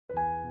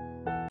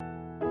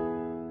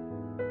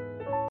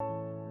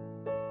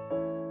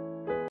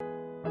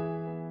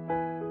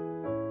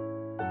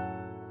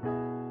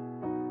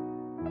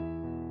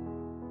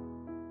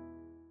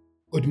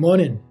Good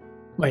morning,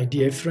 my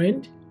dear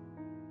friend.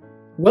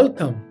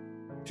 Welcome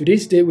to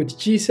this Day with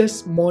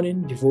Jesus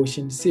morning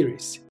devotion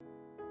series.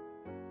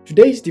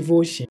 Today's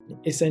devotion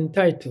is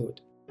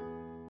entitled,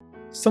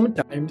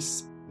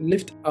 Sometimes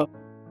Lift Up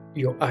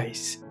Your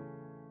Eyes.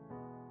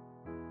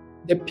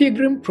 The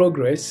Pilgrim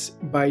Progress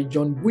by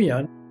John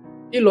Bunyan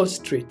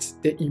illustrates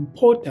the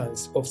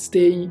importance of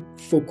staying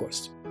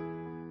focused.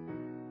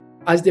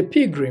 As the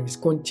pilgrims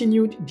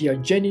continued their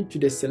journey to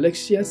the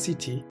celestial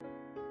city,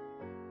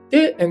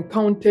 they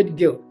encountered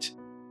guilt,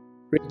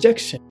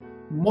 rejection,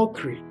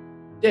 mockery,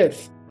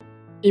 death,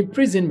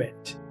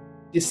 imprisonment,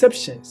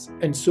 deceptions,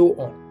 and so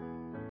on.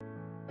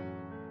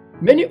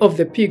 Many of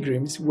the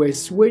pilgrims were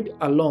swayed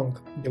along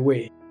the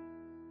way,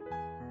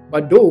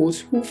 but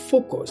those who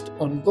focused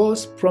on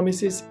God's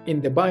promises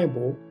in the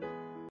Bible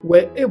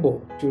were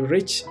able to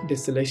reach the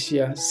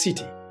celestial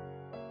city.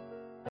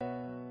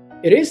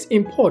 It is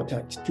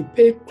important to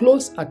pay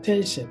close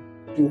attention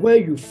to where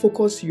you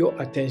focus your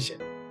attention,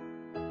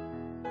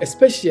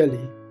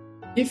 especially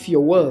if your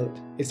world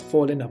is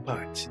falling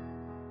apart.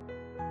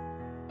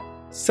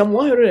 Psalm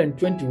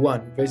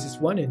 121 verses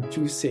 1 and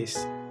 2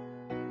 says,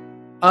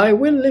 I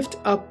will lift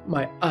up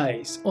my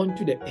eyes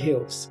unto the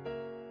hills,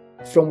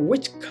 from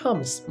which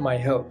comes my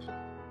help.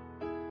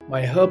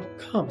 My help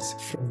comes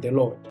from the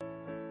Lord,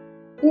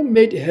 who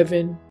made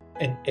heaven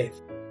and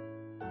earth.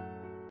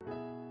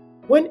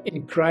 When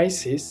in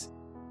crisis,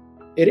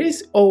 it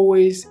is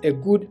always a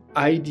good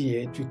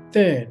idea to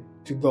turn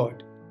to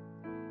God.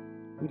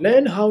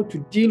 Learn how to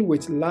deal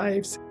with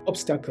life's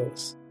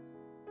obstacles.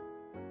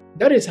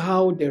 That is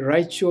how the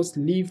righteous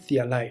live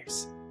their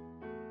lives.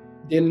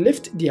 They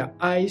lift their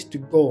eyes to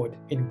God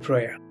in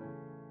prayer.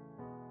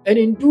 And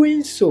in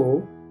doing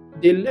so,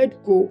 they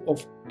let go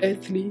of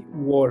earthly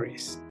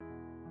worries.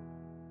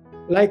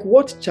 Like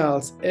what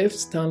Charles F.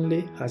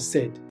 Stanley has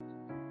said,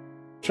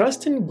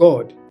 trusting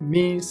God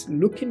means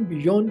looking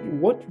beyond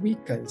what we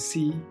can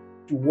see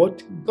to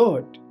what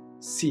God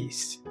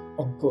sees.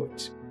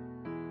 Unquote.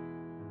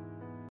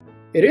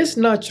 It is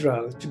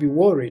natural to be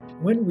worried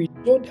when we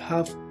don't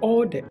have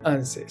all the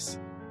answers.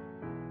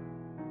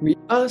 We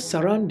are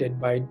surrounded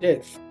by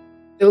death,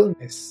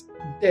 illness,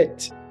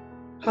 debt,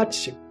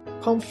 hardship,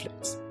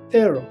 conflicts,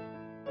 terror,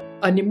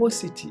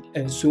 animosity,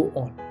 and so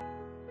on.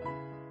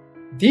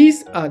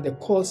 These are the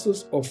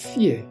causes of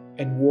fear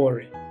and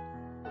worry.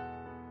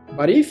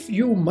 But if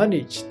you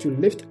manage to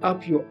lift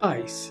up your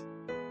eyes,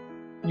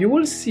 you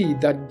will see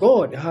that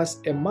God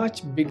has a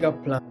much bigger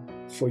plan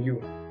for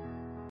you.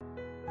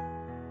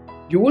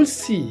 You will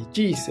see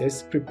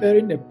Jesus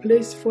preparing a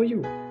place for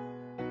you.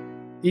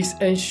 He's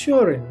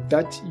ensuring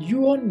that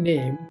your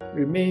name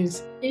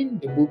remains in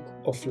the book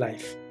of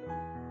life.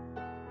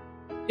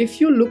 If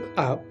you look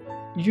up,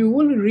 you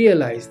will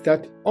realize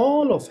that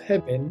all of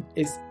heaven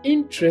is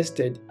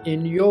interested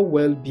in your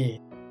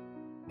well-being,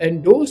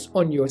 and those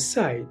on your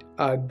side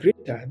are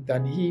greater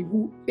than he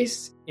who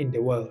is in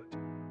the world.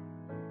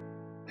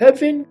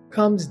 Heaven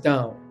comes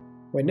down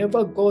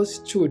whenever God's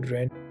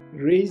children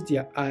raise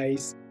their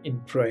eyes in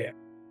prayer.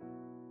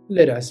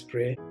 Let us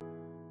pray.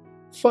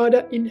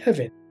 Father in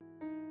heaven,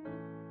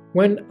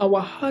 when our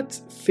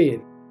hearts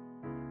fail,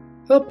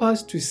 help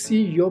us to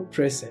see your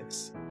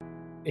presence.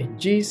 In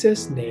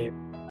Jesus'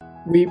 name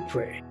we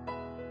pray.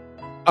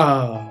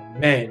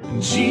 Amen.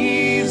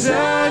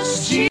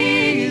 Jesus,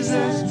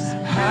 Jesus,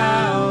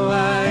 how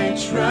I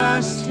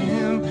trust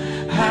him,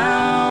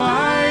 how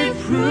I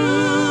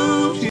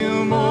prove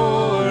him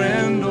more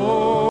and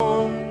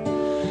more.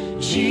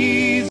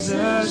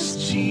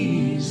 Jesus,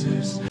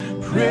 Jesus,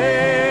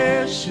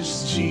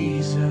 precious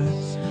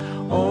Jesus,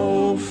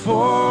 oh,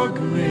 for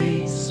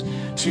grace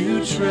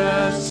to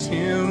trust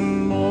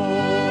him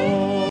more.